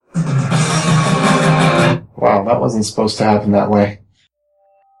Wow, that wasn't supposed to happen that way.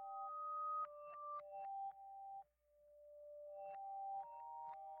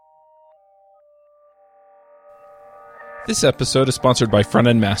 This episode is sponsored by Front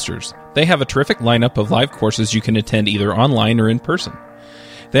End Masters. They have a terrific lineup of live courses you can attend either online or in person.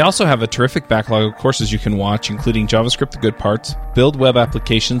 They also have a terrific backlog of courses you can watch, including JavaScript the Good Parts, Build Web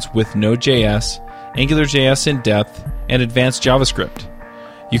Applications with Node.js, AngularJS in Depth, and Advanced JavaScript.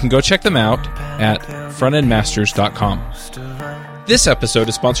 You can go check them out at frontendmasters.com. This episode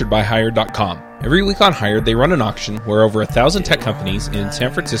is sponsored by Hired.com. Every week on Hired, they run an auction where over 1,000 tech companies in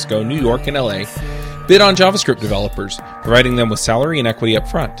San Francisco, New York, and LA bid on JavaScript developers, providing them with salary and equity up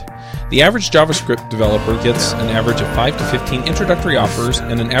front. The average JavaScript developer gets an average of 5 to 15 introductory offers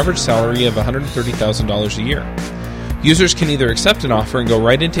and an average salary of $130,000 a year. Users can either accept an offer and go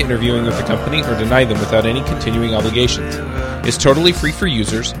right into interviewing with the company or deny them without any continuing obligations. It's totally free for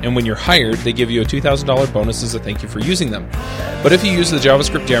users, and when you're hired, they give you a $2,000 bonus as a thank you for using them. But if you use the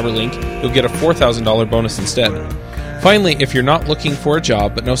JavaScript Jabber link, you'll get a $4,000 bonus instead. Finally, if you're not looking for a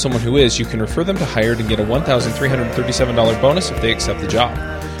job but know someone who is, you can refer them to Hired and get a $1,337 bonus if they accept the job.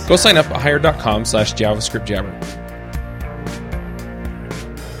 Go sign up at hired.com/JavaScriptJabber.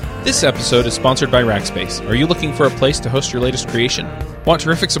 This episode is sponsored by Rackspace. Are you looking for a place to host your latest creation? Want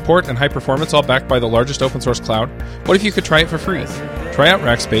terrific support and high performance all backed by the largest open source cloud? What if you could try it for free? Try out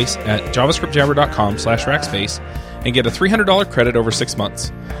Rackspace at javascriptjabber.com/Rackspace and get a $300 credit over 6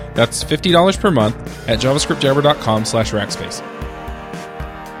 months. That's $50 per month at javascriptjabber.com/Rackspace.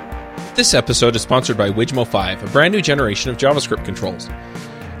 This episode is sponsored by Wijmo 5, a brand new generation of JavaScript controls.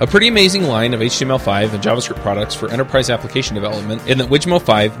 A pretty amazing line of HTML5 and JavaScript products for enterprise application development in that Wijmo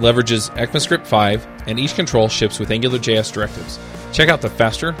 5 leverages ECMAScript 5, and each control ships with AngularJS directives. Check out the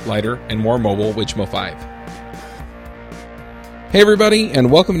faster, lighter, and more mobile Wijmo 5. Hey everybody,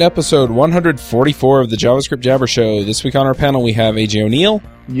 and welcome to episode 144 of the JavaScript Jabber Show. This week on our panel we have AJ O'Neill.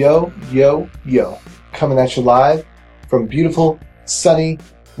 Yo, yo, yo. Coming at you live from beautiful, sunny,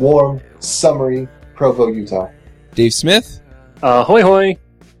 warm, summery Provo, Utah. Dave Smith. Hoi hoi.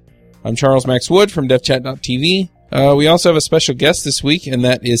 I'm Charles Max Wood from devchat.tv. We also have a special guest this week, and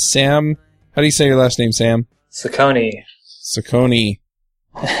that is Sam. How do you say your last name, Sam? Saccone. Saccone.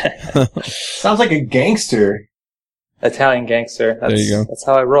 Sounds like a gangster. Italian gangster. There you go. That's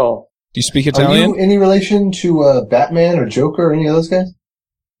how I roll. Do you speak Italian? Are you any relation to Batman or Joker or any of those guys?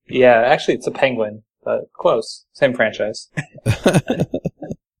 Yeah, actually it's a penguin, but close. Same franchise.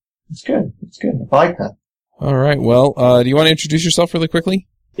 It's good. It's good. I like that. All right. Well, do you want to introduce yourself really quickly?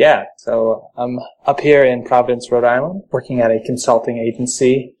 Yeah, so I'm up here in Providence, Rhode Island, working at a consulting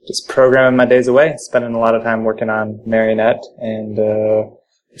agency, just programming my days away, spending a lot of time working on Marionette and a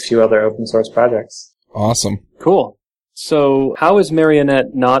few other open source projects. Awesome. Cool. So, how is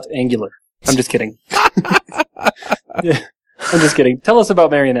Marionette not Angular? I'm just kidding. Yeah, I'm just kidding. Tell us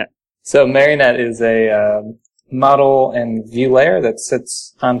about Marionette. So Marionette is a model and view layer that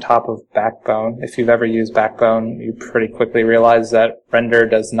sits on top of Backbone. If you've ever used Backbone, you pretty quickly realize that render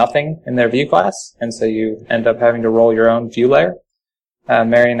does nothing in their view class, and so you end up having to roll your own view layer.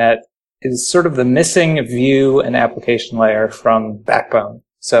 Marionette is sort of the missing view and application layer from Backbone.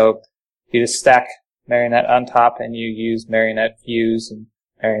 So you just stack Marionette on top, and you use Marionette views and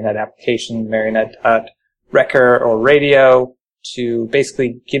Marionette application, Marionette.Wrecker or radio to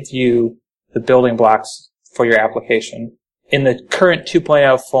basically give you the building blocks for your application. In the current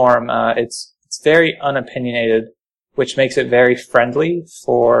 2.0 form, it's very unopinionated, which makes it very friendly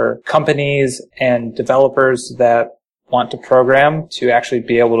for companies and developers that want to program to actually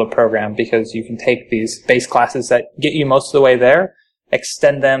be able to program, because you can take these base classes that get you most of the way there,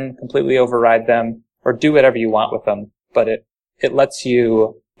 extend them, completely override them, or do whatever you want with them. But it lets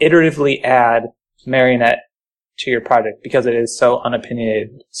you iteratively add Marionette to your project because it is so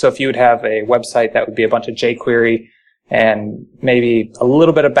unopinionated. So if you would have a website that would be a bunch of jQuery and maybe a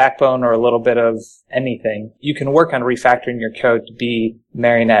little bit of Backbone or a little bit of anything, you can work on refactoring your code to be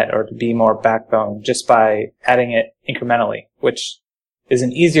Marionette or to be more Backbone just by adding it incrementally, which is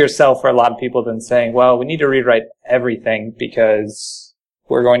an easier sell for a lot of people than saying, well, we need to rewrite everything because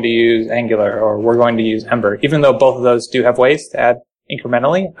we're going to use Angular or we're going to use Ember. Even though both of those do have ways to add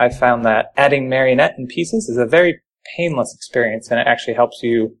incrementally, I found that adding Marionette in pieces is a very painless experience, and it actually helps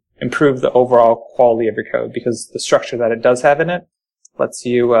you improve the overall quality of your code because the structure that it does have in it lets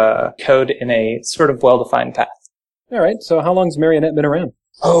you code in a sort of well-defined path. All right, so how long's Marionette been around?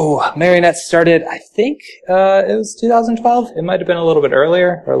 Oh, Marionette started, I think it was 2012. It might have been a little bit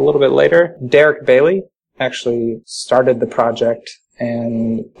earlier or a little bit later. Derek Bailey actually started the project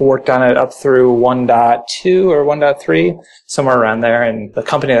and worked on it up through 1.2 or 1.3, somewhere around there. And the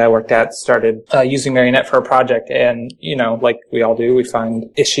company that I worked at started using Marionette for a project. And, like we all do, we find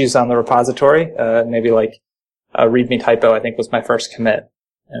issues on the repository. Maybe like a README typo, I think, was my first commit.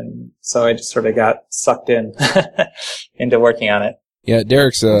 And so I just sort of got sucked in into working on it. Yeah,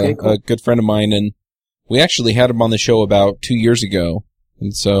 Derek's a good friend of mine, and we actually had him on the show about 2 years ago.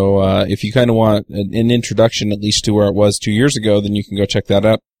 And so if you kind of want an introduction, at least to where it was 2 years ago, then you can go check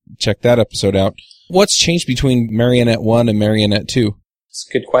that episode out. What's changed between Marionette 1 and Marionette 2? It's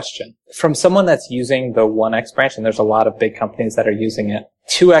a good question. From someone that's using the 1X branch, and there's a lot of big companies that are using it,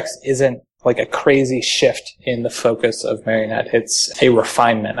 2X isn't like a crazy shift in the focus of Marionette. It's a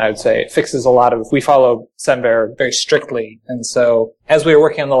refinement, I would say. It fixes a lot of, we follow Semver very strictly. And so as we were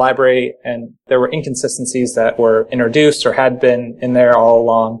working on the library and there were inconsistencies that were introduced or had been in there all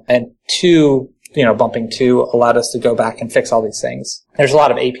along, and bumping 2 allowed us to go back and fix all these things. There's a lot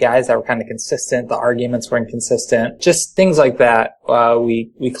of APIs that were kind of consistent. The arguments were inconsistent. Just things like that,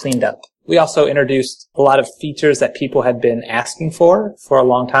 we cleaned up. We also introduced a lot of features that people had been asking for a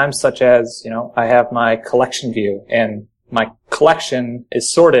long time, such as, I have my collection view and my collection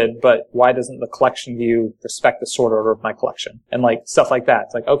is sorted, but why doesn't the collection view respect the sort order of my collection? And like stuff like that.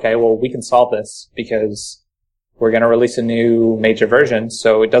 It's like, okay, well, we can solve this because we're going to release a new major version.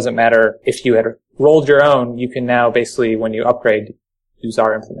 So it doesn't matter if you had rolled your own, you can now basically, when you upgrade, use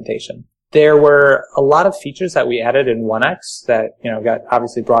our implementation. There were a lot of features that we added in 1X that, got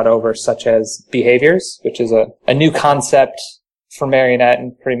obviously brought over, such as behaviors, which is a new concept for Marionette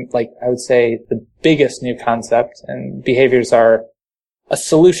and I would say the biggest new concept. And behaviors are a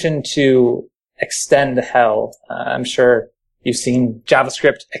solution to extend hell. I'm sure you've seen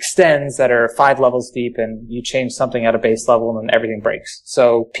JavaScript extends that are 5 levels deep, and you change something at a base level and then everything breaks.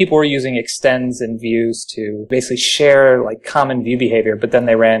 So people were using extends and views to basically share like common view behavior, but then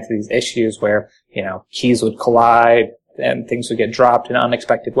they ran into these issues where, keys would collide and things would get dropped in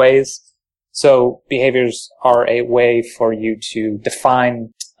unexpected ways. So behaviors are a way for you to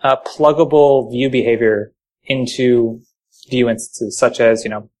define a pluggable view behavior into view instances, such as,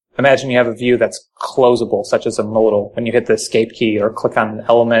 imagine you have a view that's closable, such as a modal. When you hit the escape key or click on an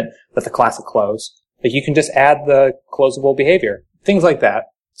element with the classic close, like you can just add the closable behavior, things like that.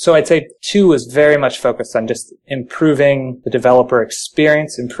 So I'd say 2 is very much focused on just improving the developer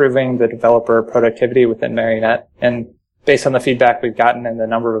experience, improving the developer productivity within Marionette. And based on the feedback we've gotten and the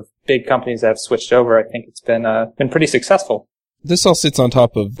number of big companies that have switched over, I think it's been pretty successful. This all sits on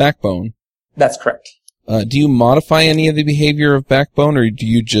top of Backbone. That's correct. Do you modify any of the behavior of Backbone, or do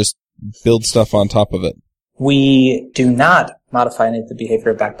you just build stuff on top of it? We do not modify any of the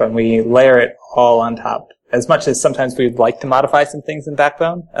behavior of Backbone. We layer it all on top. As much as sometimes we'd like to modify some things in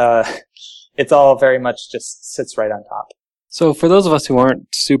Backbone, it's all very much just sits right on top. So for those of us who aren't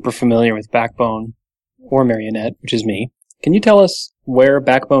super familiar with Backbone or Marionette, which is me, can you tell us where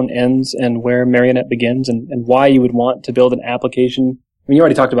Backbone ends and where Marionette begins, and why you would want to build an application? I mean, you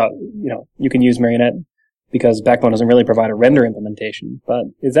already talked about, you can use Marionette because Backbone doesn't really provide a render implementation. But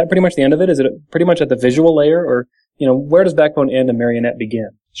is that pretty much the end of it? Is it pretty much at the visual layer, or, where does Backbone end and Marionette begin?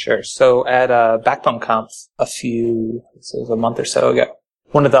 Sure. So at Backbone Conf this was a month or so ago,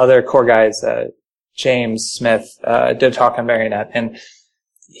 one of the other core guys, James Smith, did a talk on Marionette, and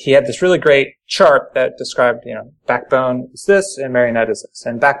he had this really great chart that described, Backbone is this and Marionette is this.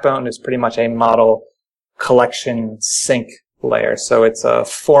 And Backbone is pretty much a model collection sync layer. So it's a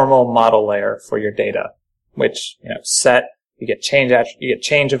formal model layer for your data, which, you get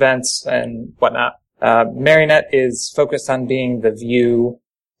change events and whatnot. Marionette is focused on being the view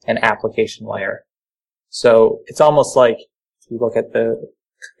and application layer. So it's almost like if you look at the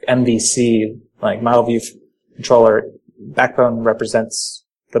MVC, like model view controller, Backbone represents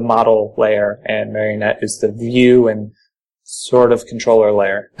the model layer and Marionette is the view and sort of controller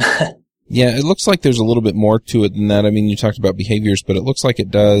layer. Yeah, it looks like there's a little bit more to it than that. I mean, you talked about behaviors, but it looks like it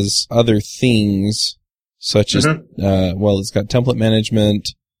does other things, such as, it's got template management,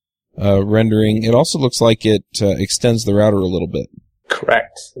 rendering. It also looks like it extends the router a little bit.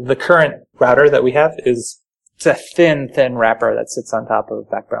 Correct. The current router that we have it's a thin wrapper that sits on top of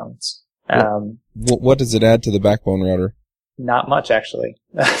Backbones. What does it add to the Backbone router? Not much, actually.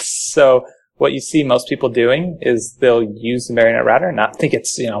 So what you see most people doing is they'll use the Marionette router and not think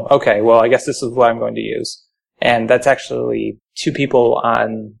it's, okay, well, I guess this is what I'm going to use. And that's actually 2 people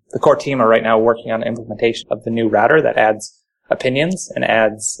on the core team are right now working on implementation of the new router that adds opinions and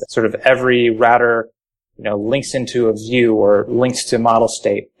adds sort of every router, links into a view or links to model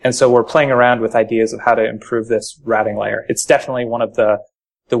state. And so we're playing around with ideas of how to improve this routing layer. It's definitely one of the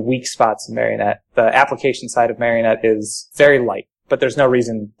weak spots in Marionette. The application side of Marionette is very light. but there's no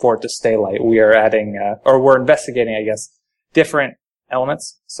reason for it to stay light. We are adding, we're investigating, I guess, different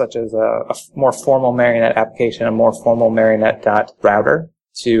elements, such as a more formal Marionette application, a more formal Marionette.router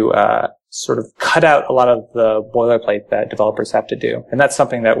to sort of cut out a lot of the boilerplate that developers have to do. And that's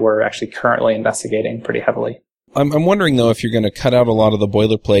something that we're actually currently investigating pretty heavily. I'm wondering, though, if you're going to cut out a lot of the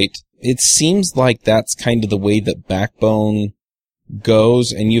boilerplate. It seems like that's kind of the way that Backbone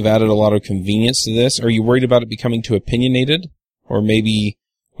goes, and you've added a lot of convenience to this. Are you worried about it becoming too opinionated? Or maybe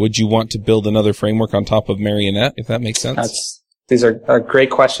would you want to build another framework on top of Marionette, if that makes sense? These are great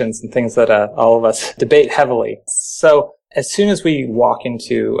questions and things that all of us debate heavily. So as soon as we walk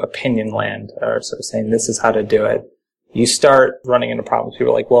into opinion land, or sort of saying this is how to do it, you start running into problems.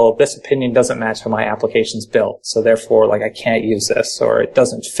 People are like, well, this opinion doesn't match how my application's built, so therefore, like, I can't use this, or it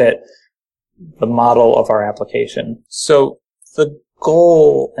doesn't fit the model of our application. So the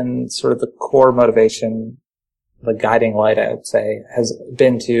goal and sort of the core motivation, the guiding light, I would say, has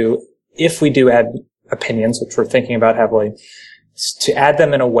been to, if we do add opinions, which we're thinking about heavily, to add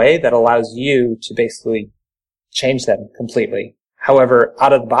them in a way that allows you to basically change them completely. However,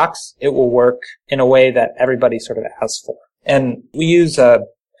 out of the box, it will work in a way that everybody sort of asks for. And we use a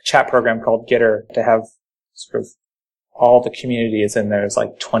chat program called Gitter to have sort of all the community is in there. There's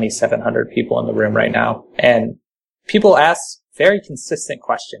like 2,700 people in the room right now. And people ask very consistent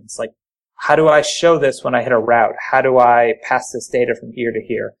questions, like, how do I show this when I hit a route? How do I pass this data from here to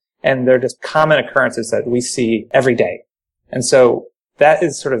here? And they're just common occurrences that we see every day. And so that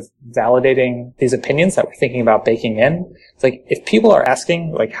is sort of validating these opinions that we're thinking about baking in. It's like, if people are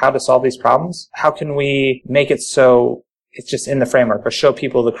asking, like, how to solve these problems, how can we make it so it's just in the framework, or show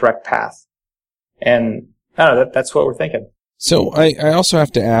people the correct path? And I don't know, that's what we're thinking. So I also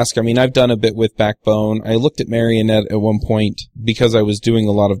have to ask, I mean, I've done a bit with Backbone. I looked at Marionette at one point because I was doing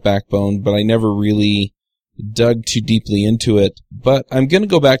a lot of Backbone, but I never really dug too deeply into it. But I'm going to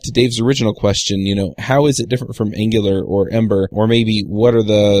go back to Dave's original question, how is it different from Angular or Ember? Or maybe what are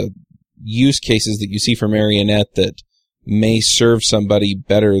the use cases that you see for Marionette that may serve somebody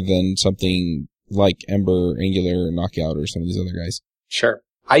better than something like Ember, Angular, or Knockout, or some of these other guys? Sure.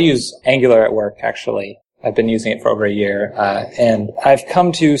 I use Angular at work, actually. I've been using it for over a year, and I've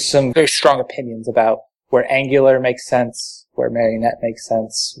come to some very strong opinions about where Angular makes sense, where Marionette makes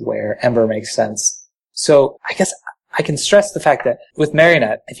sense, where Ember makes sense. So I guess I can stress the fact that with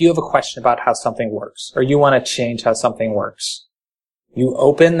Marionette, if you have a question about how something works, or you want to change how something works, you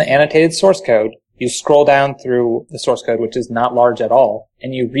open the annotated source code, you scroll down through the source code, which is not large at all,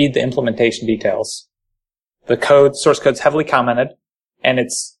 and you read the implementation details. The source code's heavily commented, and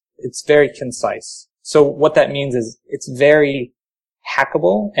it's very concise. So what that means is it's very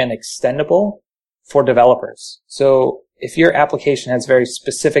hackable and extendable for developers. So if your application has very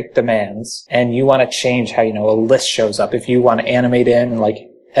specific demands and you want to change how, a list shows up, if you want to animate in like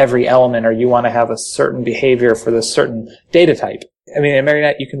every element, or you want to have a certain behavior for this certain data type. I mean, in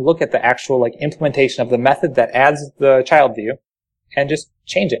Marionette, you can look at the actual implementation of the method that adds the child view and just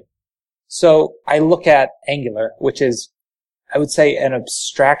change it. So I look at Angular, which is, I would say, an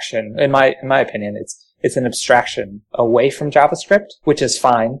abstraction. In my opinion, it's an abstraction away from JavaScript, which is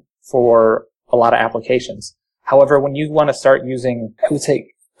fine for a lot of applications. However, when you want to start using, I would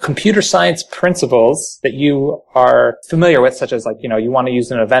say, computer science principles that you are familiar with, such as you want to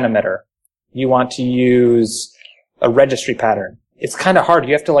use an event emitter, you want to use a registry pattern, it's kind of hard.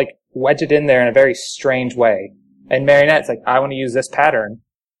 You have to wedge it in there in a very strange way. And Marionette, it's like, I want to use this pattern.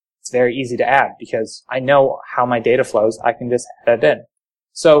 It's very easy to add because I know how my data flows. I can just add it in.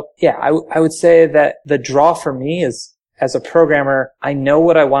 So yeah, I would say that the draw for me is, as a programmer, I know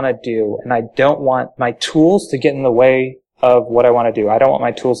what I want to do, and I don't want my tools to get in the way of what I want to do. I don't want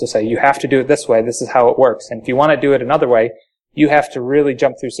my tools to say, you have to do it this way, this is how it works. And if you want to do it another way, you have to really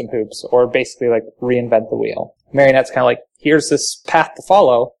jump through some hoops, or basically reinvent the wheel. Marionette's kind of here's this path to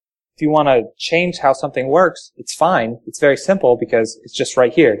follow. If you want to change how something works, it's fine. It's very simple because it's just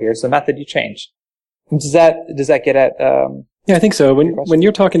right here. Here's the method you change. Does that get at, Yeah, I think so. When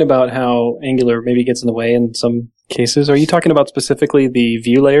you're talking about how Angular maybe gets in the way in some cases, are you talking about specifically the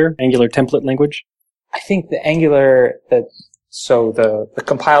view layer, Angular template language? I think the Angular, the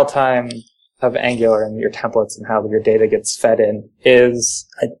compile time of Angular and your templates and how your data gets fed in is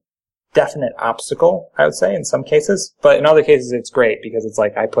a definite obstacle, I would say, in some cases. But in other cases, it's great because it's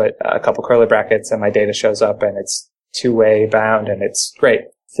I put a couple curly brackets and my data shows up and it's two-way bound and it's great.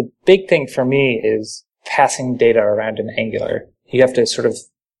 The big thing for me is passing data around in Angular. You have to sort of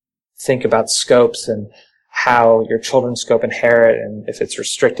think about scopes and how your children's scope inherit, and if it's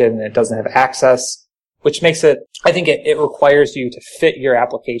restricted and it doesn't have access, which makes it, I think it requires you to fit your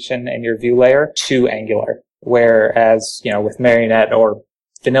application and your view layer to Angular. Whereas, with Marionette or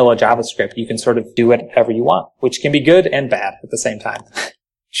vanilla JavaScript, you can sort of do whatever you want, which can be good and bad at the same time.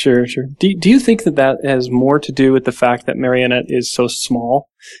 Sure. Do you think that has more to do with the fact that Marionette is so small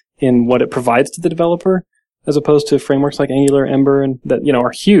in what it provides to the developer, as opposed to frameworks like Angular, Ember, and that,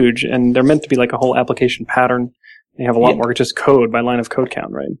 are huge, and they're meant to be like a whole application pattern? They have a lot more just code by line of code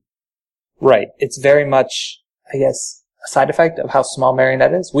count, right? Right. It's very much, I guess, a side effect of how small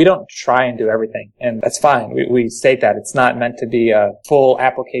Marionette is. We don't try and do everything, and that's fine. We state that. It's not meant to be a full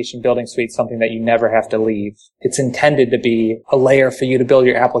application building suite, something that you never have to leave. It's intended to be a layer for you to build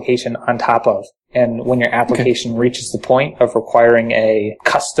your application on top of. And when your application reaches the point of requiring a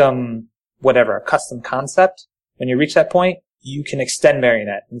custom concept, when you reach that point, you can extend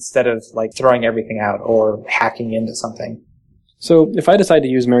Marionette instead of throwing everything out or hacking into something. So if I decide to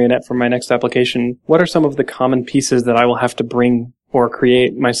use Marionette for my next application, what are some of the common pieces that I will have to bring or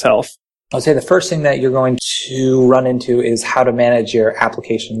create myself? I'll say the first thing that you're going to run into is how to manage your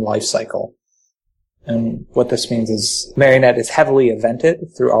application lifecycle. And what this means is Marionette is heavily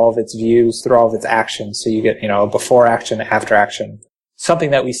evented through all of its views, through all of its actions. So you get, a before action, after action. Something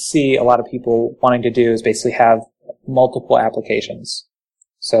that we see a lot of people wanting to do is basically have multiple applications.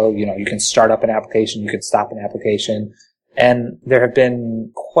 So, you can start up an application, you can stop an application. And there have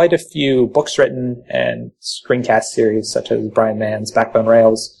been quite a few books written and screencast series, such as Brian Mann's Backbone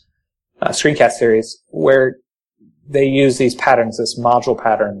Rails screencast series, where they use these patterns, this module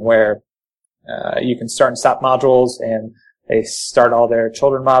pattern, where you can start and stop modules, and they start all their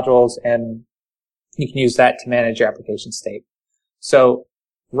children modules, and you can use that to manage your application state. So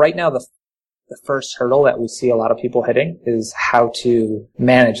right now, the first hurdle that we see a lot of people hitting is how to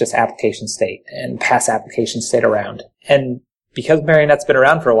manage this application state and pass application state around. And because Marionette's been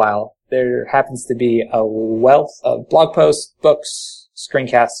around for a while, there happens to be a wealth of blog posts, books,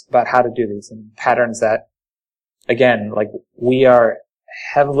 screencasts about how to do these, and patterns that, again, we are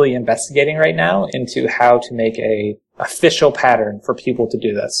heavily investigating right now into how to make a official pattern for people to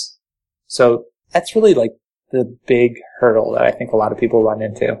do this. So that's really the big hurdle that I think a lot of people run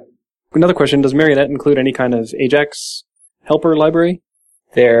into. Another question, does Marionette include any kind of AJAX helper library?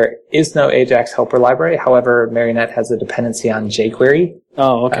 There is no AJAX helper library. However, Marionette has a dependency on jQuery.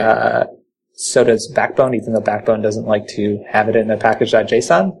 Oh, okay. So does Backbone, even though Backbone doesn't like to have it in a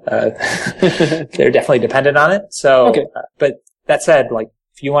package.json. They're definitely dependent on it. So, okay. But that said,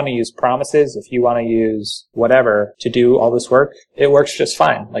 if you want to use promises, if you want to use whatever to do all this work, it works just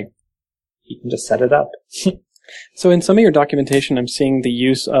fine. You can just set it up. So in some of your documentation, I'm seeing the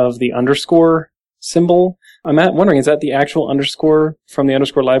use of the underscore symbol. I'm wondering, is that the actual underscore from the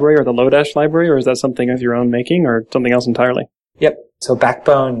underscore library or the Lodash library, or is that something of your own making or something else entirely? Yep. So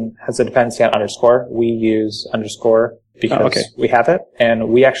Backbone has a dependency on underscore. We use underscore because we have it, and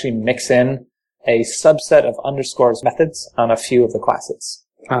we actually mix in a subset of underscores methods on a few of the classes.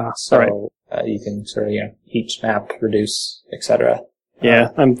 You can sort of, each map, reduce, etc. Yeah,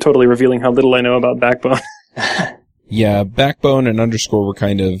 I'm totally revealing how little I know about Backbone. Yeah, Backbone and underscore were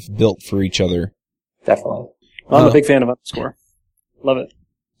kind of built for each other. Definitely. Well, I'm a big fan of underscore. Love it.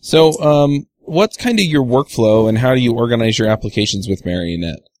 So, what's kind of your workflow, and how do you organize your applications with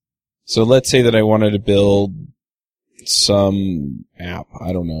Marionette? So let's say that I wanted to build some app,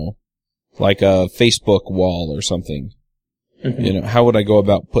 I don't know, like a Facebook wall or something. Mm-hmm. How would I go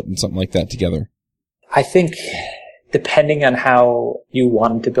about putting something like that together? I think depending on how you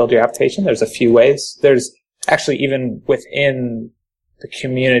want to build your application, there's a few ways. There's actually, even within the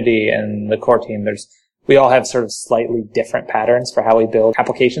community and the core team, we all have sort of slightly different patterns for how we build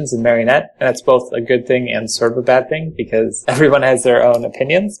applications in Marionette. And that's both a good thing and sort of a bad thing, because everyone has their own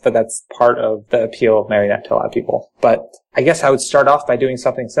opinions, but that's part of the appeal of Marionette to a lot of people. But I guess I would start off by doing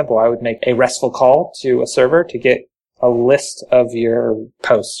something simple. I would make a RESTful call to a server to get a list of your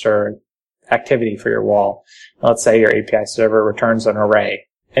posts or activity for your wall. Let's say your API server returns an array.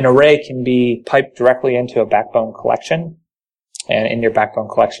 An array can be piped directly into a Backbone collection. And in your Backbone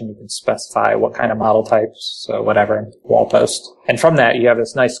collection, you can specify what kind of model types, so whatever, wall post. And from that, you have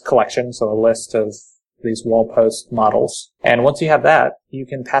this nice collection, so a list of these wall post models. And once you have that, you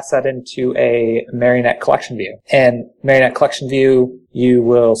can pass that into a Marionette collection view. And Marionette collection view, you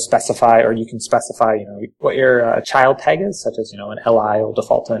will specify, or you can specify, what your child tag is, such as, an LI will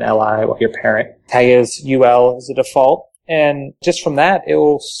default to an LI, what your parent tag is, UL is a default. And just from that, it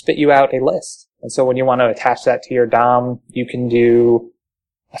will spit you out a list. And so when you want to attach that to your DOM, you can do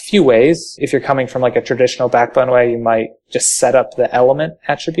a few ways. If you're coming from a traditional Backbone way, you might just set up the element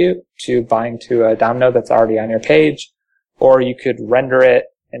attribute to bind to a DOM node that's already on your page. Or you could render it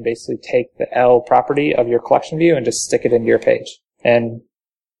and basically take the L property of your collection view and just stick it into your page. And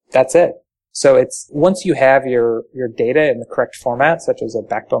that's it. So it's, once you have your data in the correct format, such as a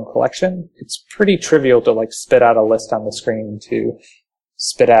Backbone collection, it's pretty trivial to like spit out a list on the screen, to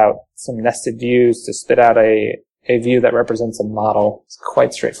spit out some nested views, to spit out a view that represents a model. It's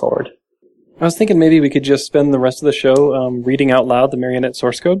quite straightforward. I was thinking maybe we could just spend the rest of the show reading out loud the Marionette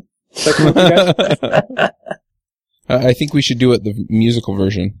source code. Is that cool with you guys? I think we should do it the musical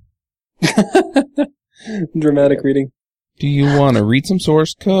version. Dramatic reading. Do you want to read some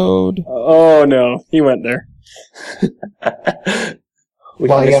source code? Oh no, he went there.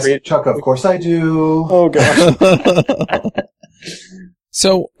 Well, yes, Chuck, of course I do. Oh gosh.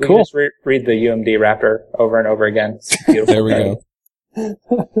 So we cool. can just read the UMD wrapper over and over again. It's beautiful. There we go.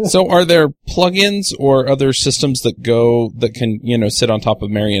 So are there plugins or other systems that can, sit on top of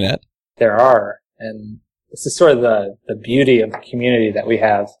Marionette? There are, and this is sort of the beauty of the community that we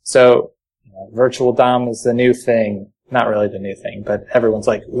have. So, Virtual DOM is the new thing. Not really the new thing, but everyone's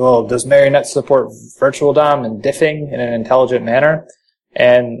like, well, does Marionette support Virtual DOM and diffing in an intelligent manner?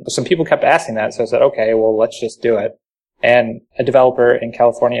 And some people kept asking that, so I said, okay, well, let's just do it. And a developer in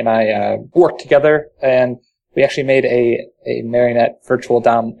California and I worked together, and we actually made a Marionette Virtual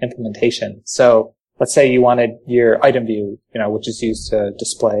DOM implementation. So let's say you wanted your item view, which is used to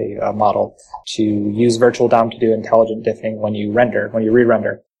display a model, to use Virtual DOM to do intelligent diffing when you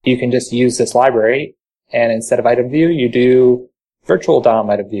re-render. You can just use this library, and instead of item view, you do Virtual DOM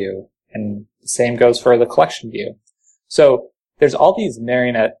item view. And the same goes for the collection view. So there's all these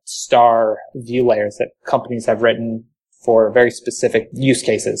Marionette star view layers that companies have written for very specific use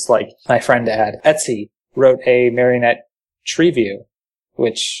cases. Like my friend at Etsy wrote a Marionette tree view,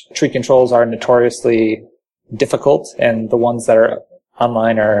 which tree controls are notoriously difficult, and the ones that are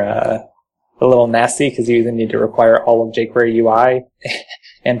online are a little nasty because you either need to require all of jQuery UI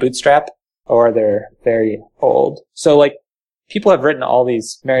and Bootstrap, or they're very old. So people have written all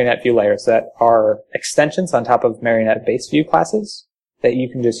these Marionette view layers that are extensions on top of Marionette base view classes that you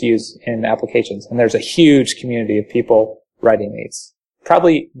can just use in applications. And there's a huge community of people writing these.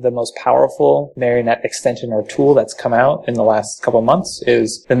 Probably the most powerful Marionette extension or tool that's come out in the last couple of months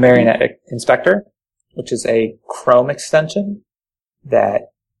is the Marionette Inspector, which is a Chrome extension that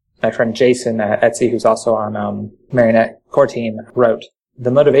my friend Jason at Etsy, who's also on Marionette core team, wrote. The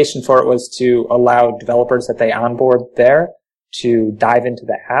motivation for it was to allow developers that they onboard there to dive into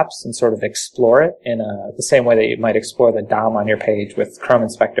the apps and sort of explore it in the same way that you might explore the DOM on your page with Chrome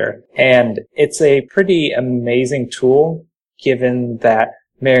Inspector. And it's a pretty amazing tool, given that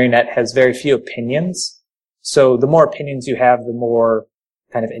Marionette has very few opinions. So the more opinions you have, the more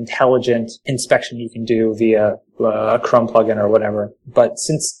kind of intelligent inspection you can do via a Chrome plugin or whatever. But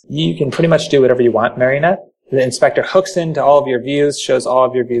since you can pretty much do whatever you want in Marionette, the inspector hooks into all of your views, shows all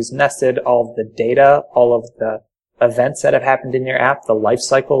of your views nested, all of the data, all of the events that have happened in your app, the life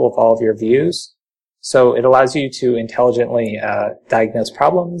cycle of all of your views. So it allows you to intelligently diagnose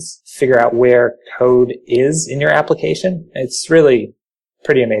problems, figure out where code is in your application. It's really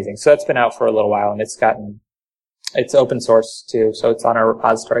pretty amazing. So that's been out for a little while, and it's open source too, so it's on our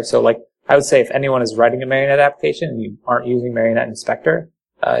repository. So I would say if anyone is writing a Marionette application and you aren't using Marionette Inspector,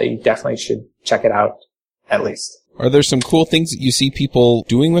 you definitely should check it out at least. Are there some cool things that you see people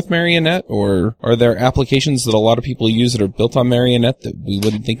doing with Marionette, or are there applications that a lot of people use that are built on Marionette that we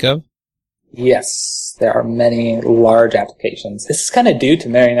wouldn't think of? Yes, there are many large applications. This is kind of due to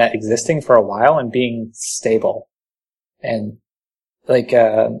Marionette existing for a while and being stable. And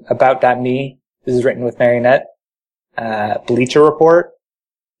About.me, this is written with Marionette. Bleacher Report,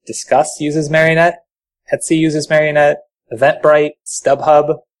 Discuss uses Marionette. Etsy uses Marionette. Eventbrite,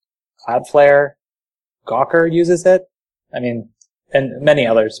 StubHub, Cloudflare, Gawker uses it. And many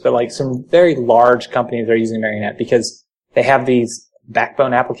others, but some very large companies are using Marionette because they have these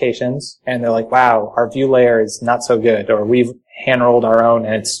Backbone applications and they're like, wow, our view layer is not so good, or we've hand-rolled our own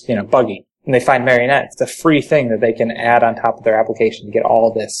and it's, buggy. And they find Marionette. It's a free thing that they can add on top of their application to get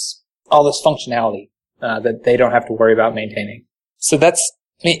all this functionality, that they don't have to worry about maintaining. So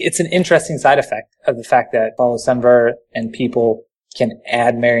it's an interesting side effect of the fact that Follow Semver and people can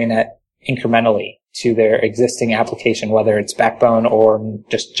add Marionette incrementally to their existing application, whether it's Backbone or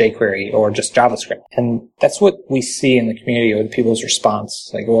just jQuery or just JavaScript. And that's what we see in the community with people's response.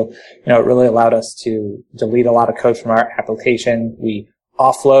 It really allowed us to delete a lot of code from our application. We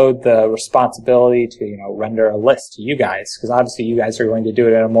offload the responsibility to, render a list to you guys, because obviously you guys are going to do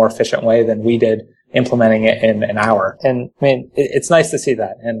it in a more efficient way than we did implementing it in an hour. And it's nice to see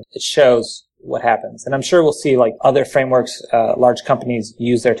that, and it shows what happens. And I'm sure we'll see other frameworks, large companies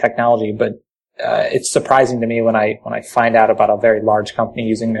use their technology, but it's surprising to me when I find out about a very large company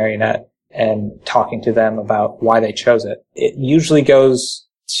using Marionette and talking to them about why they chose it. It usually goes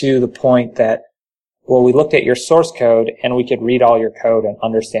to the point that, well, we looked at your source code and we could read all your code and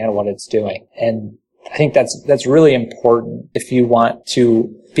understand what it's doing. And I think that's really important if you want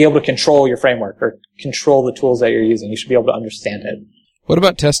to be able to control your framework or control the tools that you're using. You should be able to understand it. What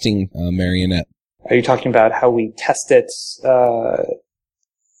about testing Marionette? Are you talking about how we test it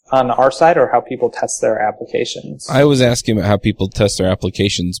on our side or how people test their applications? I was asking about how people test their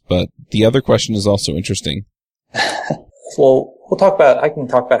applications, but the other question is also interesting. Well, I can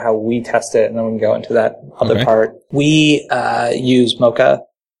talk about how we test it and then we can go into that other part. We use Mocha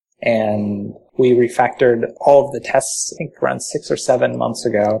and we refactored all of the tests, I think around 6 or 7 months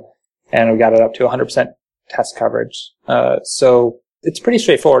ago, and we got it up to 100% test coverage. So it's pretty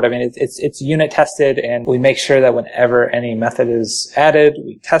straightforward. I mean, it's unit tested, and we make sure that whenever any method is added,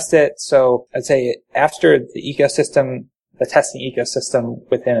 we test it. So I'd say after the ecosystem, the testing ecosystem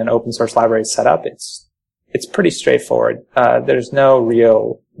within an open source library is set up, it's pretty straightforward. There's no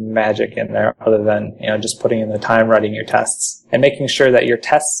real magic in there other than, just putting in the time writing your tests and making sure that your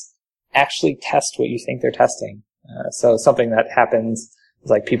tests actually test what you think they're testing. So something that happens is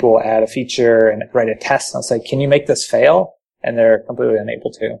like people will add a feature and write a test and I'll say, can you make this fail? And they're completely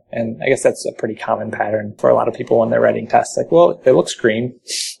unable to. And I guess that's a pretty common pattern for a lot of people when they're writing tests. Like, well, it looks green.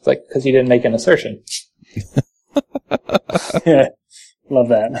 It's like, because you didn't make an assertion. Yeah, love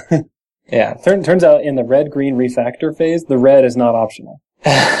that. Yeah. Turns out in the red-green refactor phase, the red is not optional.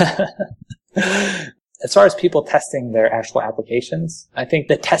 As far as people testing their actual applications, I think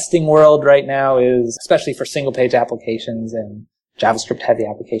the testing world right now is, especially for single-page applications and JavaScript-heavy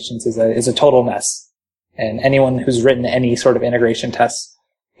applications, is a total mess. And anyone who's written any sort of integration tests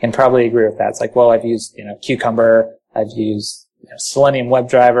can probably agree with that. It's like, well, I've used, Cucumber, I've used Selenium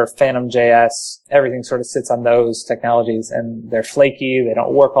WebDriver, Phantom.js, everything sort of sits on those technologies, and they're flaky, they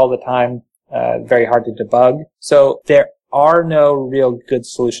don't work all the time, very hard to debug. So there are no real good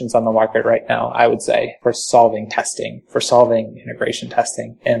solutions on the market right now, I would say, for solving testing, for solving integration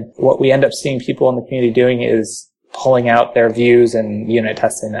testing. And what we end up seeing people in the community doing is pulling out their views and unit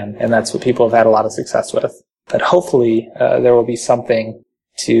testing them. And that's what people have had a lot of success with. But hopefully, there will be something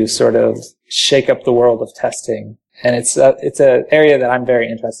to sort of shake up the world of testing. And it's an area that I'm very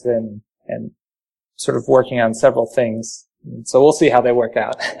interested in and sort of working on several things. So we'll see how they work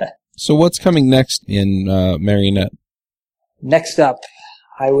out. So what's coming next in Marionette? Next up,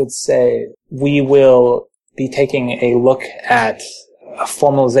 I would say we will be taking a look at a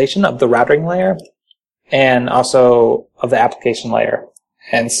formalization of the routing layer and also of the application layer,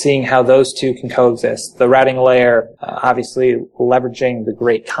 and seeing how those two can coexist. The routing layer, obviously leveraging the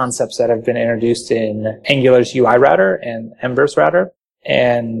great concepts that have been introduced in Angular's UI router and Ember's router,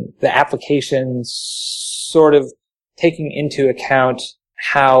 and the applications sort of taking into account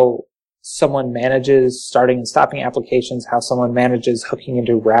how someone manages starting and stopping applications, how someone manages hooking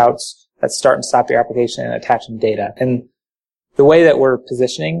into routes that start and stop your application and attaching data. And the way that we're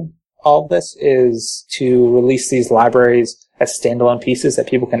positioning all of this is to release these libraries as standalone pieces that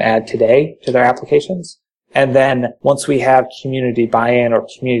people can add today to their applications. And then once we have community buy-in or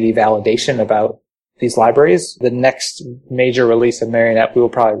community validation about these libraries, the next major release of Marionette, we will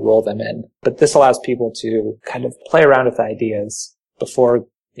probably roll them in. But this allows people to kind of play around with ideas before,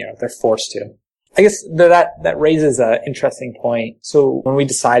 they're forced to. I guess that raises an interesting point. So when we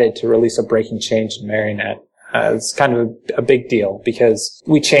decided to release a breaking change in Marionette, it's kind of a big deal because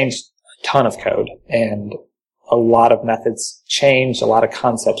we changed a ton of code and a lot of methods changed, a lot of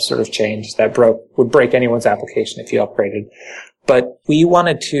concepts sort of changed that would break anyone's application if you upgraded. But we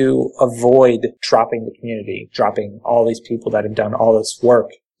wanted to avoid dropping the community, dropping all these people that have done all this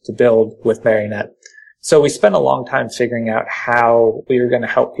work to build with Marionette. So we spent a long time figuring out how we were going to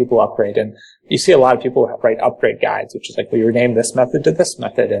help people upgrade. And you see a lot of people write upgrade guides, which is like, we rename this method to this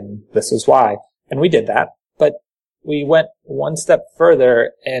method, and this is why. And we did that. But we went one step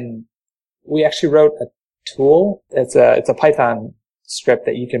further, and we actually wrote a tool. It's a Python script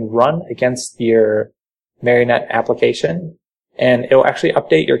that you can run against your Marionette application, and it will actually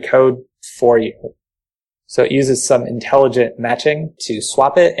update your code for you. So it uses some intelligent matching to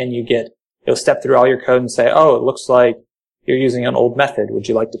swap it, and it'll step through all your code and say, oh, it looks like you're using an old method. Would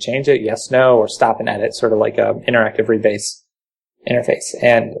you like to change it? Yes, no, or stop and edit, sort of like an interactive rebase interface.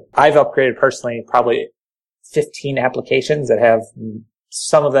 And I've upgraded personally probably 15 applications that have,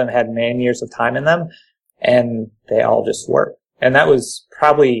 some of them had man years of time in them, and they all just work. And that was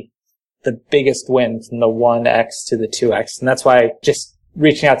probably the biggest win from the 1x to the 2x. And that's why just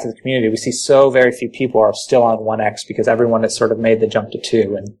reaching out to the community, we see so very few people are still on 1x because everyone has sort of made the jump to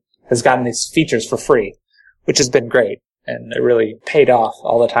 2 and has gotten these features for free, which has been great. And it really paid off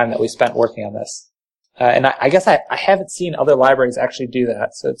all the time that we spent working on this. And I guess I haven't seen other libraries actually do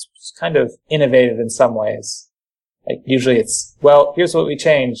that, so it's kind of innovative in some ways. Like, usually it's, well, here's what we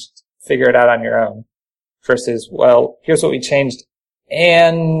changed, figure it out on your own. Versus, well, here's what we changed,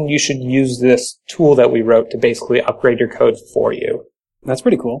 and you should use this tool that we wrote to basically upgrade your code for you. That's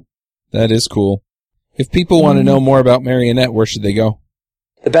pretty cool. That is cool. If people want to know more about Marionette, where should they go?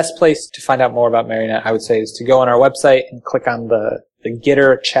 The best place to find out more about Marionette, I would say, is to go on our website and click on the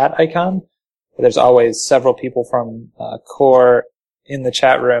Gitter chat icon. There's always several people from Core in the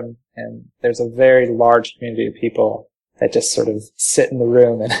chat room, and there's a very large community of people that just sort of sit in the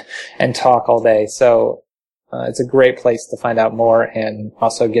room and talk all day. So it's a great place to find out more and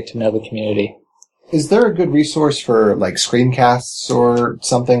also get to know the community. Is there a good resource for like screencasts or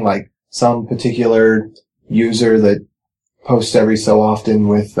something, like some particular user that posts every so often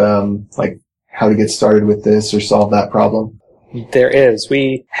with like how to get started with this or solve that problem? There is.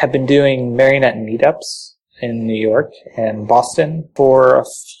 We have been doing Marionette meetups in New York and Boston for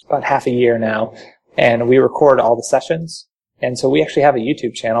about half a year now, and we record all the sessions. And so we actually have a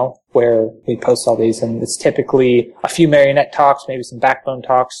YouTube channel where we post all these, and it's typically a few Marionette talks, maybe some Backbone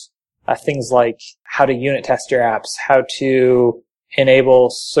talks, things like how to unit test your apps, how to enable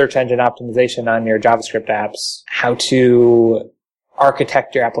search engine optimization on your JavaScript apps, how to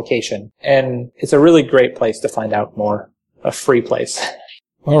architect your application. And it's a really great place to find out more. A free place.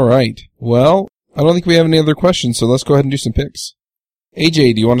 All right. Well, I don't think we have any other questions, so let's go ahead and do some picks.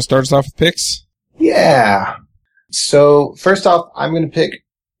 AJ, do you want to start us off with picks? Yeah. So first off, I'm going to pick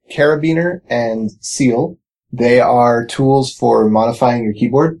Carabiner and Seal. They are tools for modifying your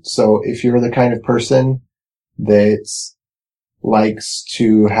keyboard. So if you're the kind of person that likes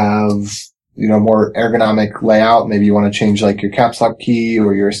to have, more ergonomic layout, maybe you want to change like your caps lock key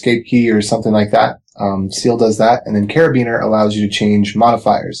or your escape key or something like that, Seal does that. And then Carabiner allows you to change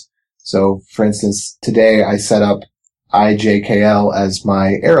modifiers. So for instance, today I set up IJKL as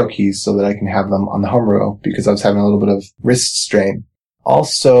my arrow keys so that I can have them on the home row because I was having a little bit of wrist strain.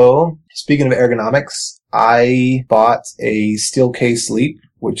 Also, speaking of ergonomics, I bought a Steelcase Leap,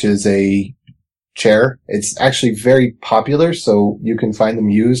 which is a chair. It's actually very popular, so you can find them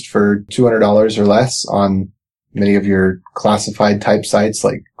used for $200 or less on many of your classified type sites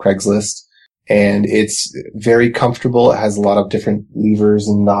like Craigslist. And it's very comfortable. It has a lot of different levers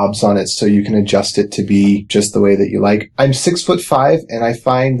and knobs on it, so you can adjust it to be just the way that you like. I'm 6'5", and I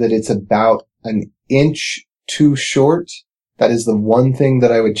find that it's about an inch too short. That is the one thing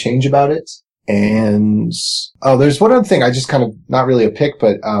that I would change about it. And, there's one other thing I just kind of, not really a pick,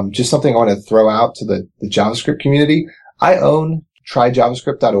 but, just something I want to throw out to the JavaScript community. I own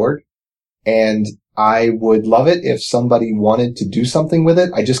tryjavascript.org, and I would love it if somebody wanted to do something with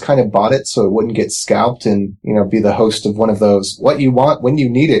it. I just kind of bought it so it wouldn't get scalped and, be the host of one of those, what you want when you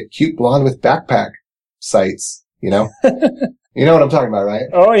need it, cute blonde with backpack sites, You know what I'm talking about, right?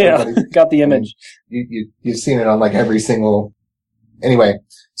 Oh yeah. Got the image. You've seen it on like every single, anyway.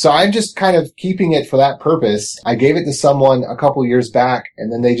 So I'm just kind of keeping it for that purpose. I gave it to someone a couple years back,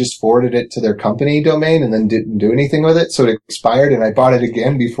 and then they just forwarded it to their company domain and then didn't do anything with it. So it expired, and I bought it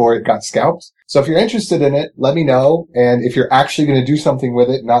again before it got scalped. So if you're interested in it, let me know. And if you're actually going to do something with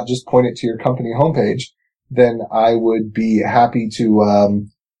it, not just point it to your company homepage, then I would be happy to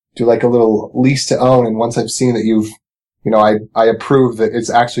do like a little lease to own. And once I've seen that you've, I approve that it's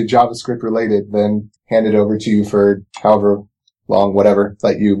actually JavaScript related, then hand it over to you for however long, whatever,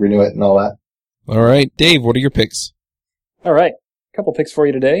 let you renew it and all that. All right. Dave, what are your picks? All right. A couple picks for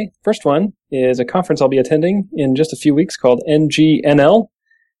you today. First one is a conference I'll be attending in just a few weeks called NGNL.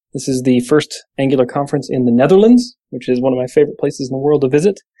 This is the first Angular conference in the Netherlands, which is one of my favorite places in the world to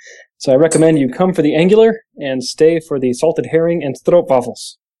visit. So I recommend you come for the Angular and stay for the salted herring and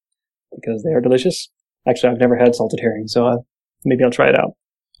stroopwafels because they are delicious. Actually, I've never had salted herring, so maybe I'll try it out.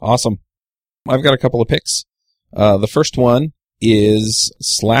 Awesome. I've got a couple of picks. The first one is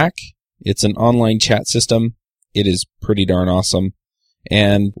Slack. It's an online chat system. It is pretty darn awesome.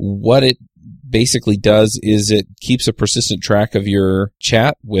 And what it basically does is it keeps a persistent track of your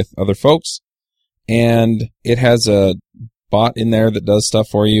chat with other folks. And it has a bot in there that does stuff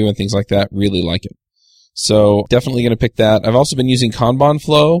for you and things like that. Really like it. So definitely going to pick that. I've also been using Kanban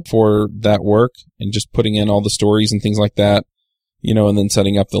Flow for that work and just putting in all the stories and things like that, and then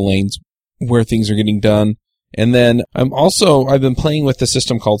setting up the lanes where things are getting done. And then I've been playing with a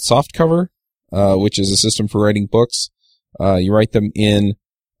system called Softcover, which is a system for writing books. You write them in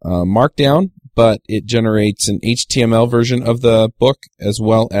Markdown, but it generates an HTML version of the book as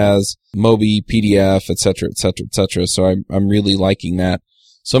well as Mobi, PDF, et cetera, et cetera, et cetera. So I'm really liking that.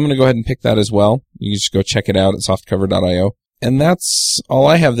 So I'm going to go ahead and pick that as well. You can just go check it out at softcover.io. And that's all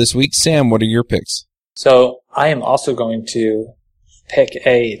I have this week. Sam, what are your picks? So I am also going to pick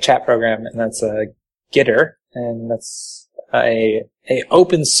a chat program, and that's a Gitter, and that's a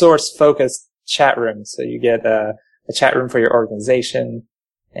open source focused chat room. So you get a chat room for your organization,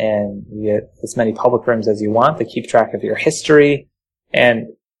 and you get as many public rooms as you want to keep track of your history. And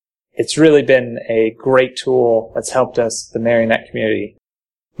it's really been a great tool that's helped us, the Marionette community.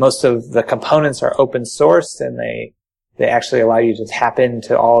 Most of the components are open sourced, and they actually allow you to tap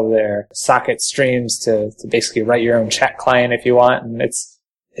into all of their socket streams to basically write your own chat client if you want. And it's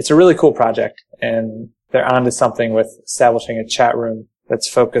a really cool project, and they're onto something with establishing a chat room that's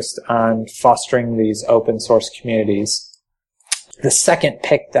focused on fostering these open source communities. The second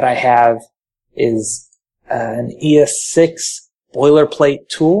pick that I have is an ES6 boilerplate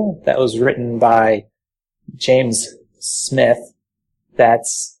tool that was written by James Smith.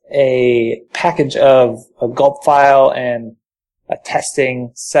 That's a package of a gulp file and a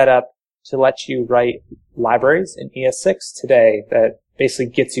testing setup to let you write libraries in ES6 today that basically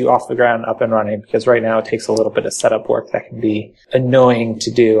gets you off the ground, up and running, because right now it takes a little bit of setup work that can be annoying to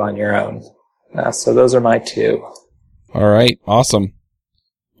do on your own. So those are my two. All right. Awesome.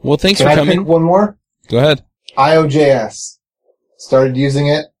 Well, thanks for Can I coming. pick one more? Go ahead. IOJS. Started using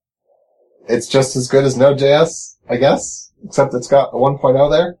it. It's just as good as Node.js, I guess, except it's got a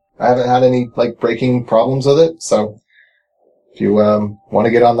 1.0 there. I haven't had any breaking problems with it, so if you want to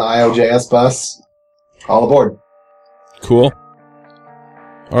get on the IOJS bus, all aboard. Cool.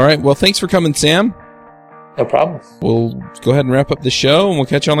 All right. Well, thanks for coming, Sam. No problem. We'll go ahead and wrap up the show, and we'll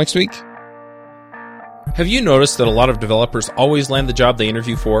catch y'all next week. Have you noticed that a lot of developers always land the job they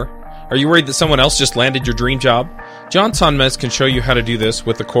interview for? Are you worried that someone else just landed your dream job? John Sonmez can show you how to do this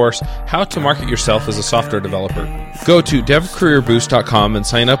with the course, How to Market Yourself as a Software Developer. Go to devcareerboost.com and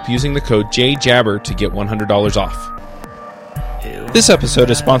sign up using the code JJabber to get $100 off. This episode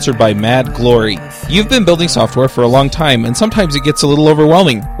is sponsored by Mad Glory. You've been building software for a long time, and sometimes it gets a little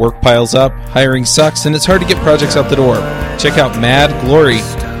overwhelming. Work piles up, hiring sucks, and it's hard to get projects out the door. Check out Mad Glory.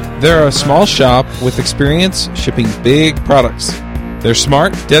 They're a small shop with experience shipping big products. They're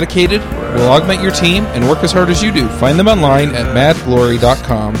smart, dedicated, will augment your team, and work as hard as you do. Find them online at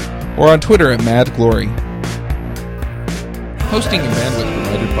madglory.com or on Twitter at madglory. Hosting and bandwidth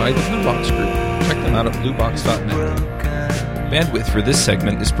provided by the Blue Box Group. Check them out at bluebox.net. Bandwidth for this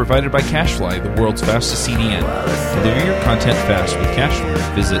segment is provided by CacheFly, the world's fastest CDN. Deliver your content fast with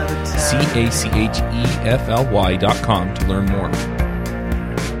CacheFly. Visit CacheFly.com to learn more.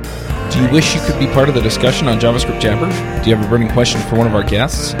 Do you wish you could be part of the discussion on JavaScript Jabber? Do you have a burning question for one of our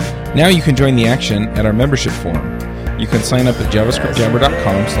guests? Now you can join the action at our membership forum. You can sign up at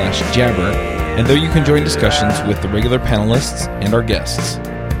javascriptjabber.com/jabber, and there you can join discussions with the regular panelists and our guests.